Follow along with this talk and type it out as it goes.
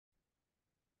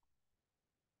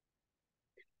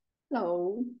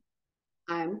Hello,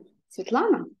 I'm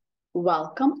Svetlana.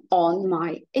 Welcome on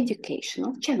my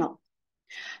educational channel.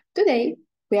 Today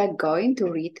we are going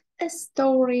to read a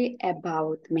story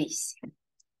about Maisy.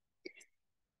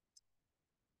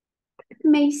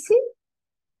 Maisy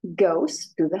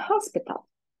goes to the hospital.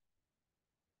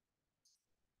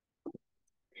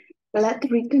 Let's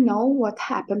read to know what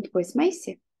happened with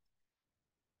Maisy.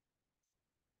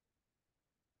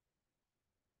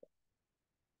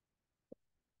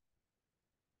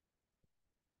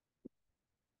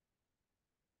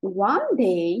 One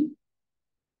day,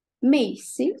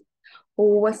 Maisy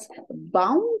was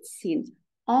bouncing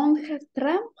on her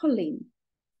trampoline.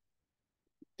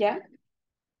 Yeah,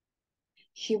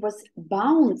 she was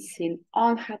bouncing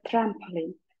on her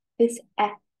trampoline. This is a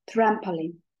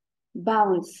trampoline.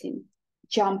 Bouncing,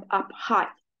 jump up high,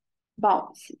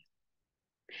 bouncing.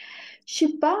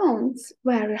 She bounced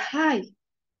very high.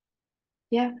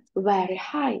 Yeah, very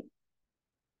high.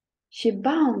 She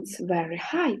bounced very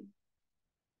high.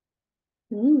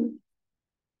 You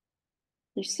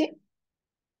see?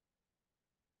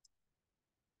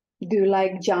 Do you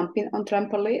like jumping on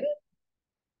trampoline?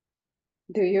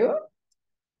 Do you?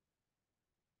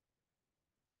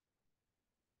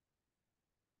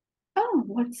 Oh,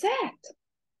 what's that?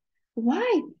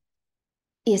 Why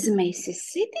is Maisy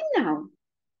sitting now?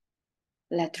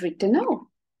 Let's read to know.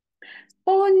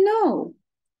 Oh no,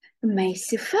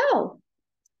 Maisy fell.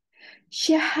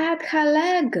 She had her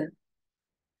leg.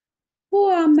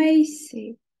 Poor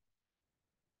Maisy.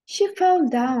 She fell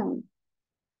down.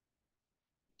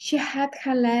 She had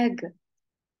her leg.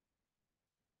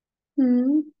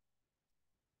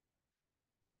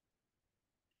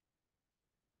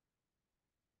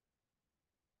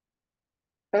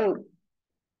 Oh,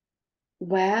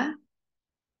 where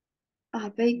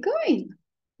are they going?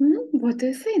 What do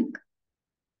you think?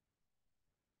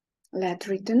 Let's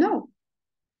read to know.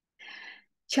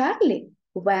 Charlie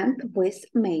went with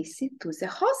Maisy to the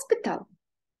hospital.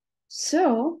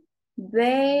 So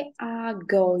they are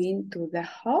going to the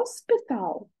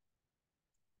hospital.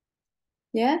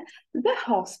 Yeah, the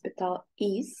hospital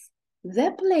is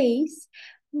the place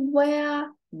where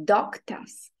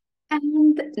doctors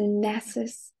and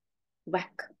nurses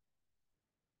work.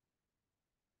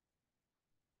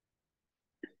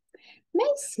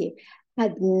 Maisy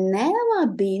had never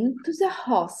been to the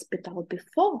hospital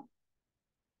before.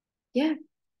 Yeah.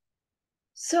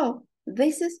 So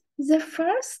this is the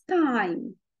first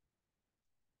time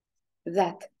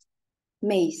that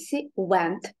Maisy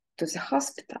went to the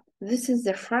hospital. This is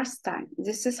the first time.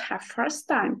 This is her first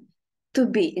time to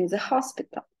be in the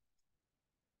hospital.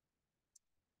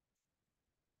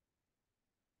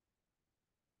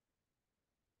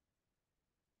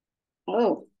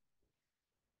 Oh.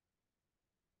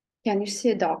 Can you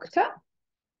see a doctor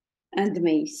and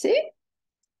Maisy?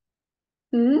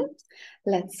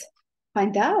 Let's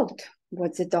find out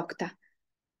what the doctor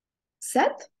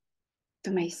said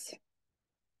to Maisy.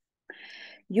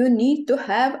 You need to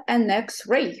have an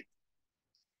X-ray,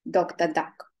 Dr.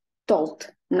 Duck told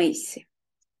Maisy.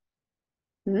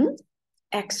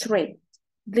 X-ray.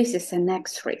 This is an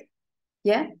X-ray.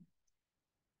 Yeah?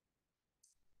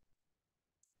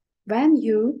 When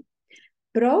you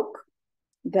broke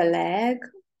the leg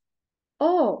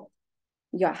or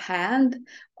your hand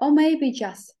or maybe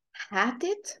just had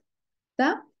it,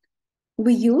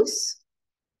 we use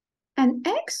an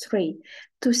X-ray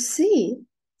to see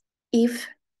if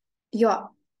your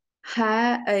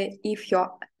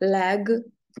leg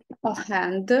or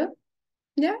hand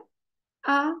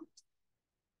are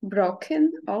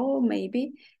broken or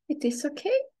maybe it is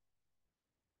okay.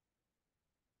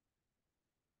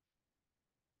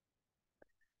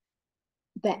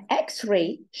 The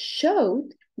X-ray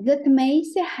showed that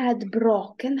Maisy had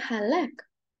broken her leg.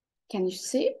 Can you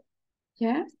see?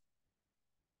 Yeah.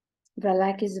 The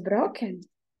leg is broken.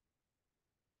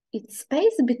 It's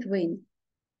space between.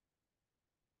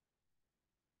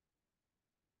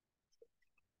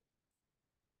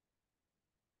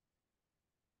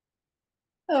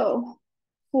 Oh,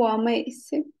 poor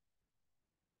Maisy.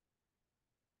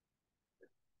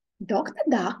 Dr.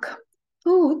 Duck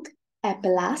put a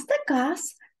plaster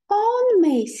cast on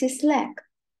Maisy's leg.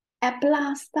 A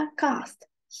plaster cast.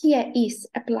 Here is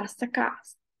a plaster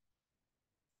cast.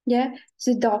 Yeah,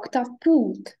 the doctor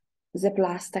put the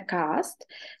plaster cast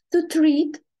to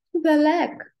treat the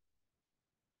leg.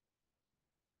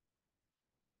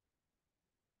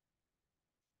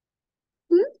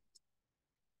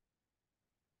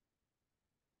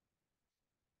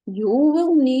 You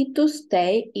will need to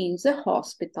stay in the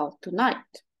hospital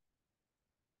tonight.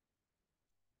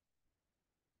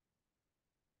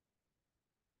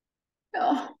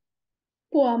 Oh,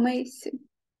 Poor Maisy.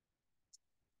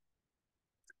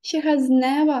 She has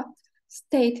never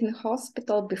stayed in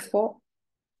hospital before.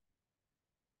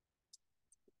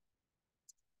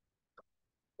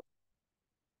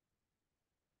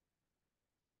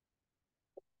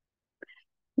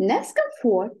 Nest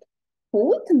Comfort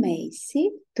put Maisy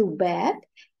to bed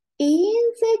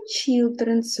in the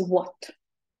children's ward.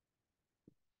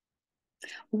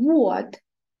 Ward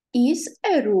is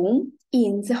a room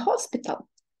in the hospital.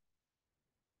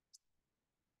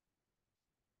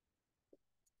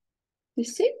 You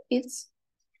see, it's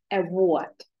a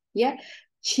ward. Yeah,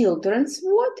 children's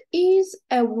ward is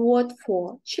a word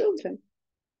for children.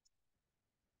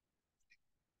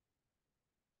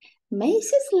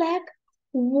 Maisy's leg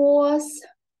was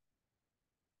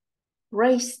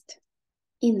raised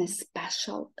in a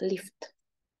special lift.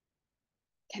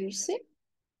 Can you see?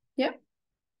 Yeah.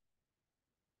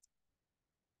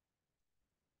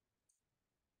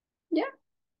 Yeah.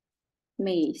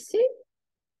 Maisy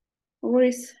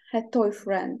with her toy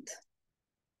friend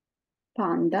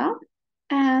Panda,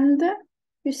 and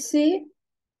you see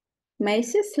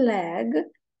Maisy's leg,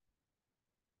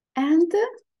 and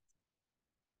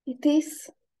it is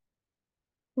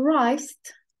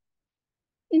raised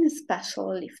in a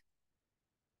special lift.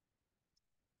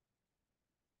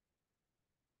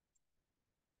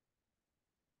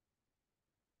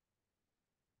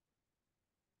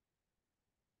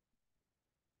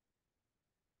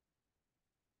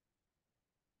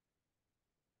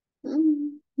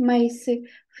 Maisy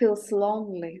feels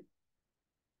lonely.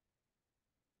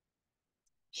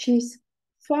 She's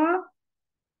far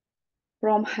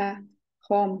from her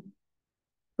home,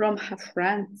 from her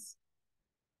friends.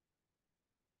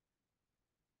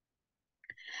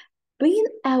 Being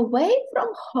away from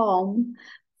home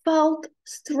felt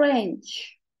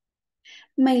strange.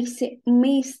 Maisy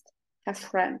missed her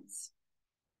friends.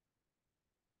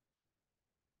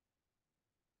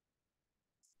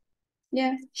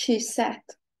 Yeah, she's sad.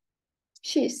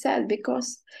 She's sad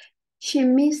because she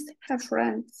missed her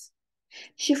friends.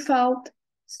 She felt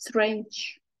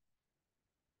strange.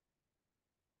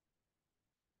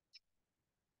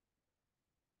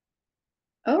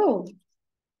 Oh,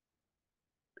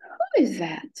 who is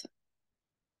that?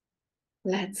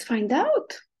 Let's find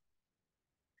out.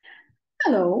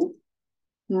 Hello,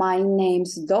 my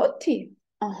name's Dottie.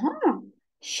 Uh-huh,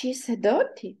 she's a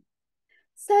Dottie,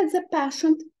 said the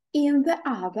patient in the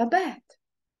other bed.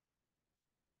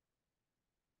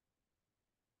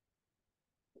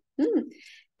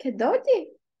 Dottie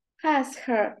has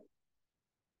her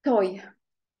toy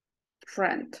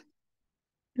friend.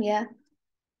 Yeah,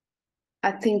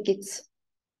 I think it's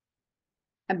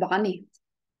a bunny.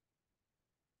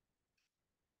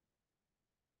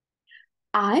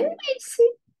 I'm Maisy.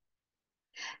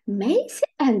 Maisy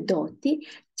and Dottie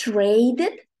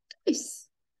traded toys.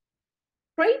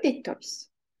 Traded toys.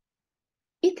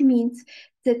 It means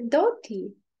that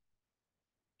Dottie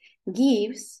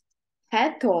gives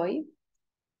her toy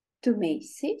to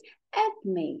Maisy and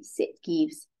Maisy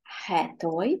gives her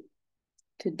toy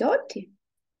to Dottie.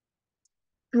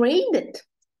 Traded.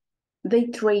 They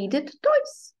traded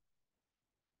toys.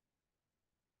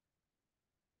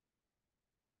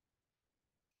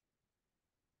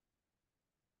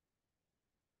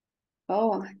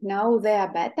 Oh, now they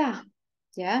are better.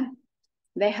 Yeah,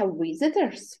 they have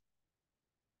visitors.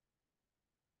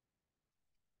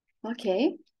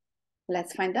 Okay,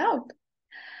 let's find out.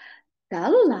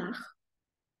 Talulach,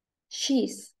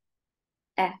 she's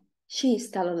a, she's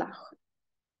Talulach.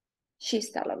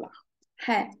 She's Talulach.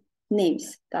 Her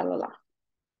name's Talulach.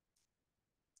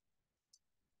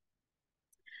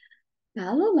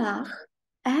 Talulach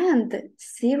and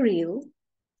Cyril,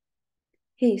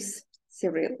 his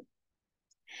Cyril,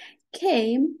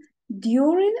 came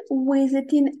during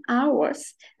visiting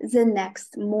hours the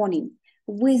next morning.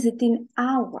 Visiting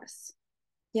hours.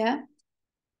 Yeah.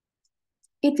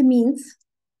 It means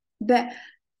that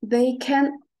they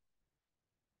can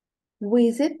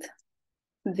visit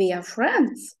their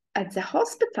friends at the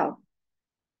hospital.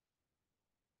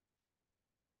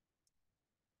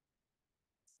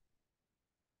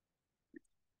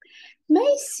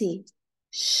 Maisy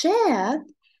shared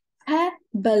her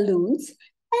balloons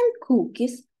and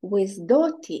cookies with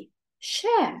Dottie.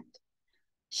 Shared.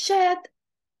 Shared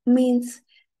means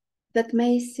that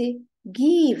Maisy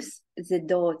gives the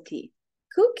Dottie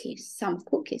cookies, some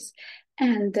cookies,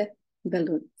 and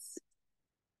balloons.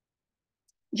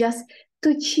 Just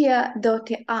to cheer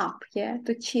Dottie up, yeah,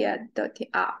 to cheer Dottie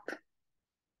up.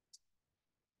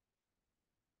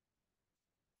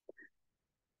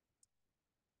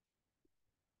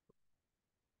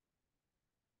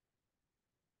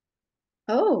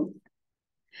 Oh,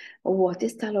 What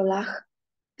is Talolach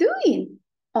doing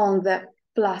on the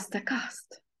plaster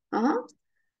cast?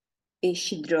 Is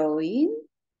she drawing?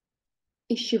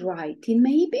 Is she writing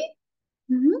maybe?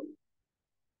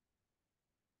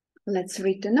 Let's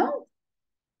read the note.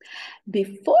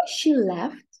 Before she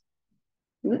left,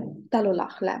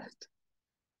 Talolach left.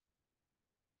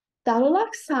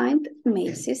 Talolach signed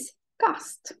Maisy's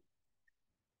cast.